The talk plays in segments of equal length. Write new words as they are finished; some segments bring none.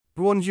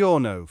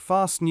Buongiorno,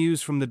 fast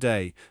news from the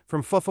day,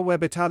 from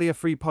FuffaWeb Italia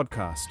free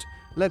podcast.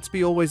 Let's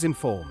be always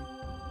informed.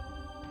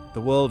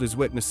 The world is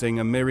witnessing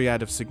a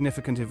myriad of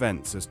significant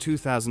events as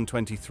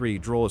 2023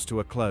 draws to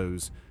a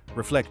close,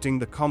 reflecting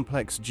the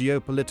complex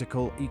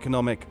geopolitical,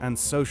 economic, and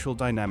social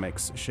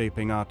dynamics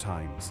shaping our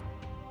times.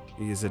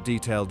 Here's a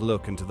detailed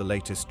look into the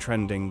latest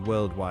trending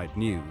worldwide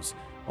news,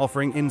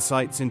 offering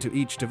insights into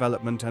each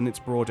development and its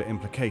broader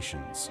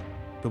implications.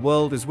 The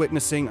world is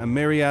witnessing a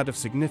myriad of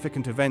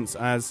significant events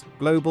as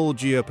global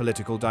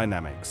geopolitical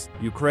dynamics,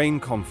 Ukraine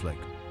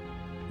conflict.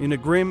 In a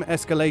grim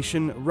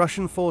escalation,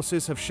 Russian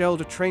forces have shelled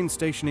a train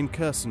station in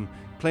Kherson,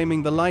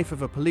 claiming the life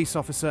of a police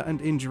officer and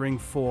injuring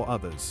 4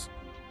 others.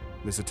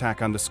 This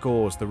attack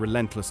underscores the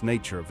relentless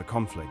nature of the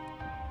conflict.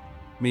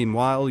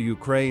 Meanwhile,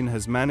 Ukraine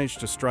has managed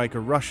to strike a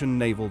Russian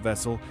naval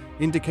vessel,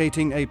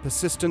 indicating a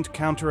persistent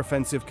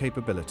counter-offensive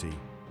capability.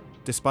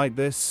 Despite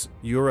this,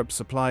 Europe's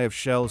supply of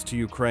shells to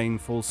Ukraine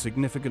falls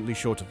significantly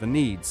short of the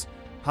needs,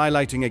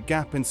 highlighting a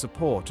gap in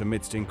support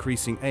amidst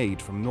increasing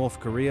aid from North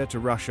Korea to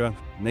Russia,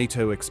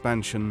 NATO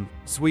expansion.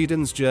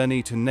 Sweden's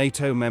journey to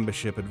NATO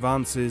membership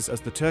advances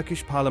as the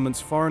Turkish Parliament's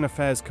Foreign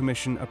Affairs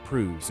Commission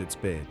approves its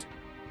bid.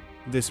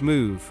 This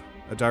move,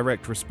 a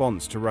direct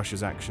response to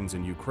Russia's actions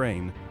in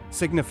Ukraine,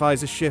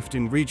 signifies a shift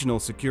in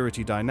regional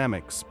security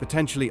dynamics,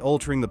 potentially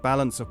altering the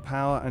balance of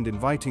power and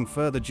inviting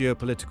further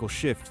geopolitical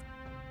shift.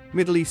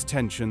 Middle East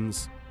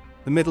tensions.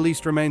 The Middle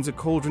East remains a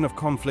cauldron of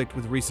conflict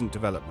with recent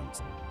developments.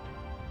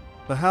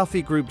 The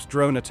Houthi group's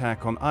drone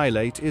attack on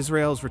Eilat,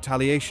 Israel's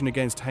retaliation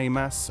against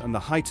Hamas, and the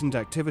heightened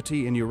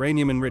activity in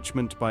uranium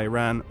enrichment by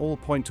Iran all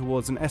point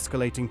towards an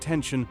escalating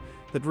tension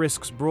that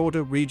risks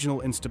broader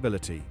regional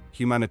instability,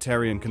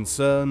 humanitarian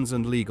concerns,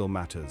 and legal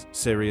matters.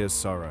 Syria's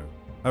sorrow.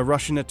 A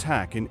Russian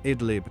attack in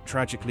Idlib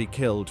tragically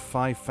killed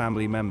 5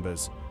 family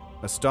members,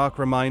 a stark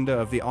reminder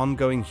of the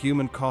ongoing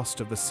human cost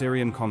of the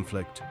Syrian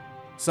conflict.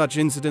 Such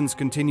incidents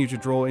continue to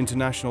draw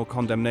international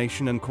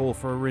condemnation and call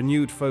for a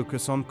renewed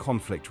focus on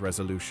conflict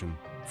resolution.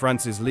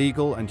 France's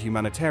legal and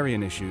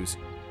humanitarian issues.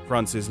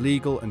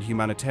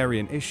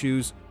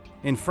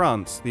 In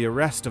France, the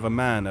arrest of a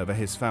man over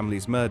his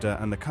family's murder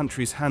and the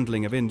country's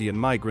handling of Indian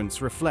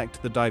migrants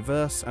reflect the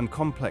diverse and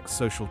complex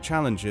social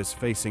challenges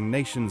facing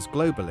nations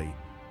globally,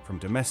 from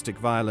domestic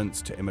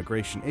violence to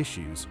immigration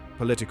issues.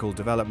 Political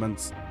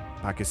developments.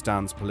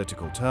 Pakistan's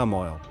political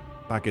turmoil.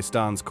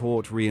 Pakistan's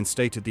court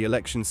reinstated the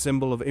election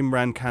symbol of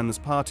Imran Khan's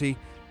party,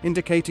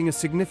 indicating a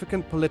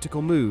significant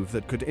political move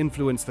that could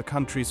influence the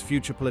country's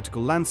future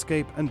political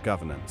landscape and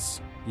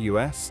governance.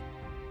 US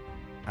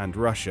and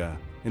Russia.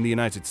 In the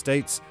United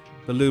States,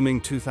 the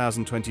looming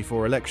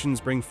 2024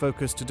 elections bring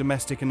focus to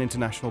domestic and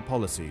international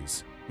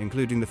policies,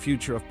 including the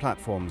future of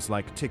platforms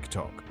like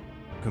TikTok.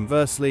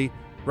 Conversely,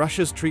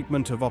 Russia's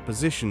treatment of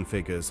opposition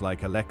figures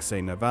like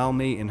Alexei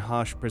Navalny in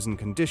harsh prison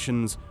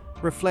conditions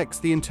reflects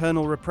the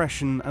internal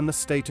repression and the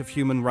state of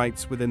human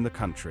rights within the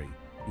country.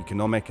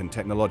 Economic and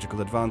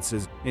technological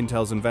advances.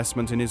 Intel's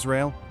investment in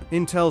Israel.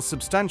 Intel's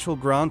substantial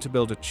grant to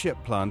build a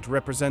chip plant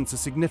represents a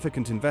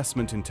significant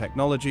investment in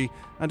technology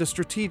and a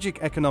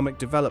strategic economic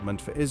development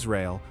for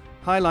Israel,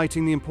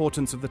 highlighting the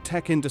importance of the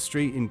tech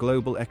industry in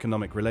global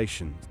economic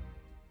relations.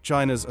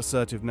 China's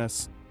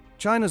assertiveness.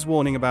 China's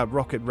warning about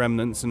rocket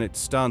remnants and its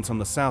stance on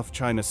the South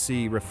China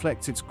Sea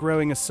reflects its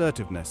growing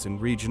assertiveness in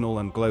regional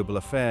and global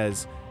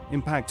affairs,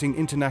 impacting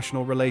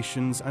international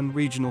relations and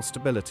regional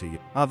stability.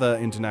 Other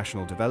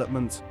international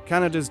developments.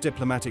 Canada's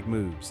diplomatic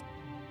moves.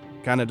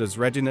 Canada's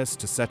readiness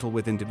to settle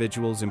with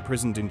individuals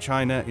imprisoned in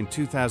China in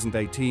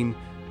 2018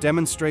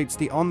 demonstrates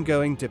the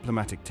ongoing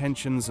diplomatic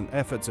tensions and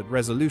efforts at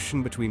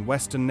resolution between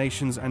Western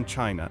nations and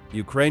China.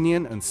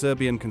 Ukrainian and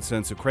Serbian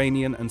concerns.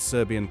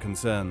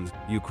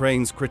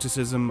 Ukraine's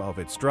criticism of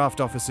its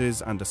draft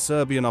offices and a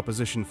Serbian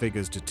opposition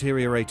figure's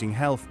deteriorating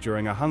health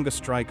during a hunger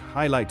strike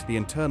highlight the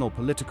internal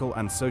political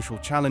and social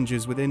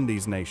challenges within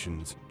these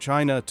nations.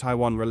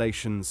 China-Taiwan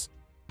relations.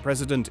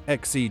 President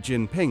Xi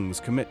Jinping's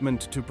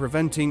commitment to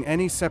preventing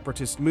any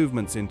separatist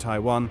movements in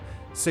Taiwan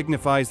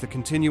signifies the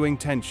continuing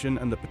tension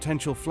and the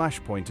potential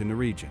flashpoint in the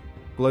region.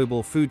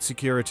 Global food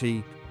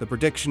security. The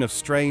prediction of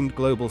strained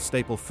global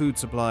staple food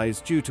supplies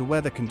due to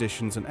weather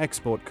conditions and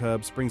export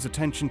curbs brings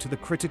attention to the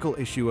critical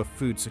issue of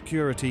food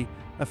security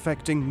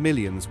affecting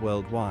millions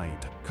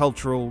worldwide.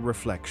 Cultural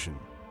reflection.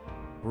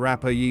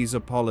 Rapper Ye's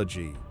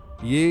apology.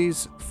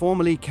 Ye's,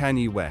 formerly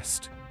Kanye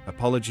West,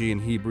 apology in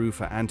Hebrew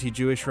for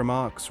anti-Jewish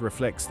remarks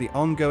reflects the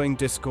ongoing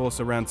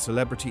discourse around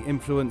celebrity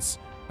influence,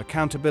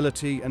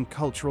 accountability, and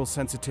cultural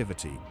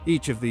sensitivity.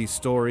 Each of these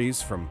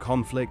stories, from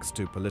conflicts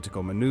to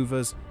political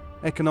maneuvers,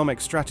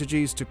 economic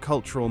strategies to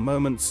cultural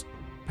moments,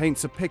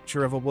 paints a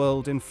picture of a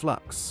world in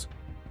flux.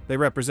 They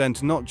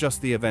represent not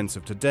just the events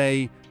of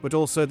today, but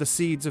also the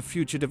seeds of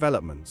future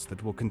developments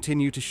that will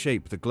continue to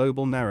shape the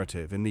global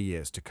narrative in the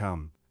years to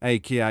come.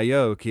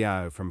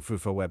 Kiao from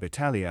FuffaWeb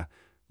Italia.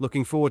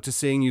 Looking forward to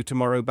seeing you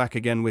tomorrow back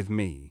again with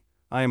me.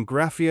 I am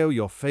Graffio,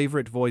 your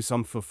favorite voice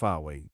on FuffaWeb.